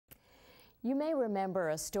You may remember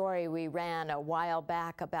a story we ran a while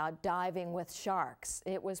back about diving with sharks.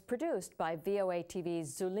 It was produced by VOA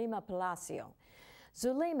TV's Zulima Palacio.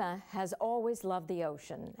 Zulima has always loved the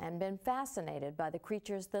ocean and been fascinated by the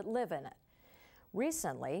creatures that live in it.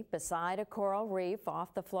 Recently, beside a coral reef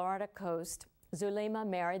off the Florida coast, Zulima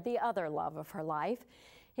married the other love of her life.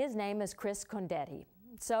 His name is Chris Condetti.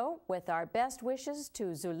 So, with our best wishes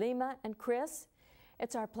to Zulima and Chris,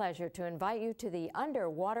 it's our pleasure to invite you to the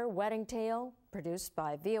underwater wedding tale produced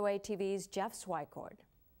by VOA TV's Jeff Swycord.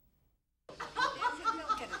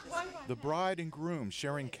 The bride and groom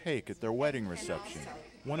sharing cake at their wedding reception,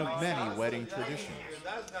 one of many wedding traditions.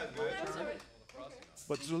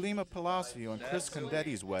 But Zulima Palacio and Chris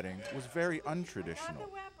Condetti's wedding was very untraditional.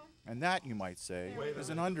 And that, you might say, is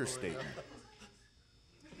an understatement.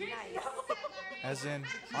 As in,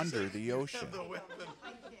 under the ocean.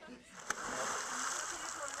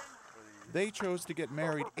 They chose to get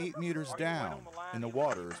married 8 meters down in the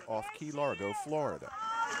waters off Key Largo, Florida.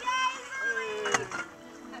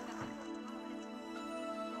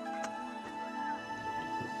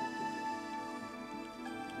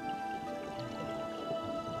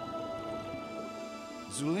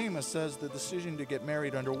 Zulima says the decision to get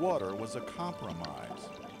married underwater was a compromise.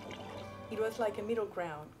 It was like a middle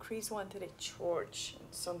ground. Chris wanted a church and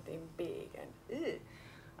something big,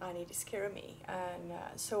 and it scared me. And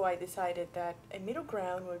so I decided that a middle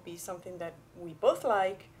ground would be something that we both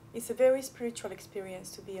like. It's a very spiritual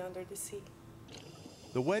experience to be under the sea.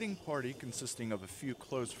 The wedding party, consisting of a few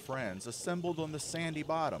close friends, assembled on the sandy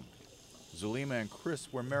bottom. Zulima and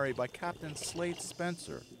Chris were married by Captain Slate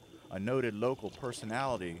Spencer, a noted local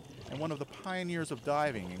personality and one of the pioneers of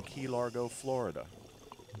diving in Key Largo, Florida.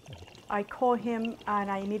 I call him and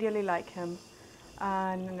I immediately like him.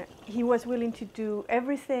 And he was willing to do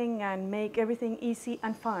everything and make everything easy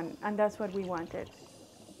and fun, and that's what we wanted.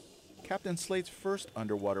 Captain Slate's first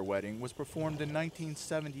underwater wedding was performed in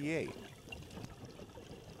 1978.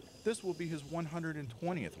 This will be his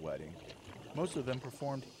 120th wedding, most of them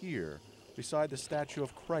performed here, beside the statue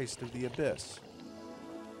of Christ of the Abyss.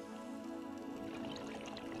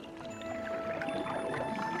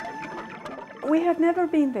 We had never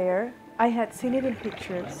been there. I had seen it in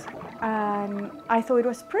pictures, and I thought it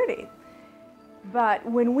was pretty. But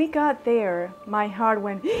when we got there, my heart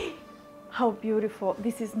went, how beautiful.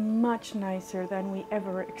 This is much nicer than we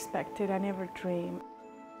ever expected and ever dreamed.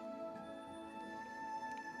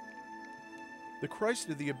 The Christ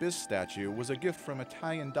of the Abyss statue was a gift from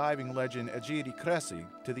Italian diving legend Egidio Cresci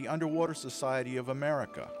to the Underwater Society of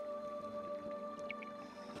America.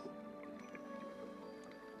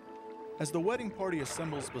 As the wedding party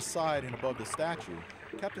assembles beside and above the statue,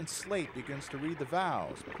 Captain Slate begins to read the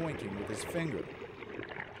vows, pointing with his finger.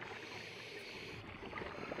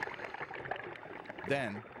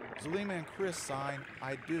 Then, Zulima and Chris sign,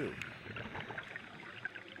 "I do."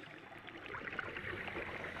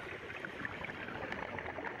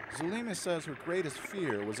 Zulima says her greatest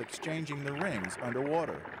fear was exchanging the rings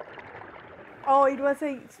underwater. Oh, it was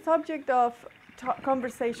a subject of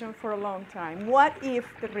conversation for a long time. What if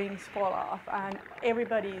the rings fall off and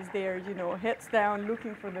everybody is there, you know, heads down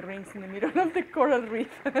looking for the rings in the middle of the coral reef?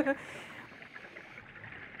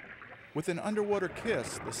 With an underwater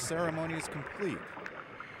kiss, the ceremony is complete.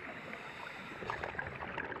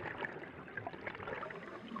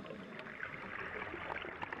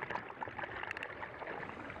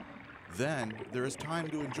 Then, there is time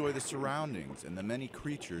to enjoy the surroundings and the many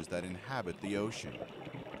creatures that inhabit the ocean.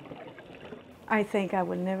 I think I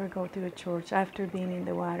will never go to a church after being in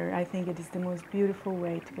the water. I think it is the most beautiful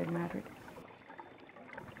way to get married.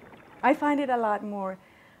 I find it a lot more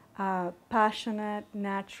passionate,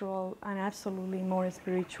 natural, and absolutely more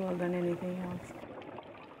spiritual than anything else.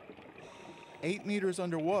 8 meters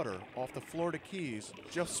underwater off the Florida Keys,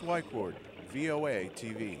 Jeff Swycord, VOA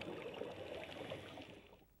TV.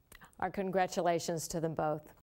 Our congratulations to them both.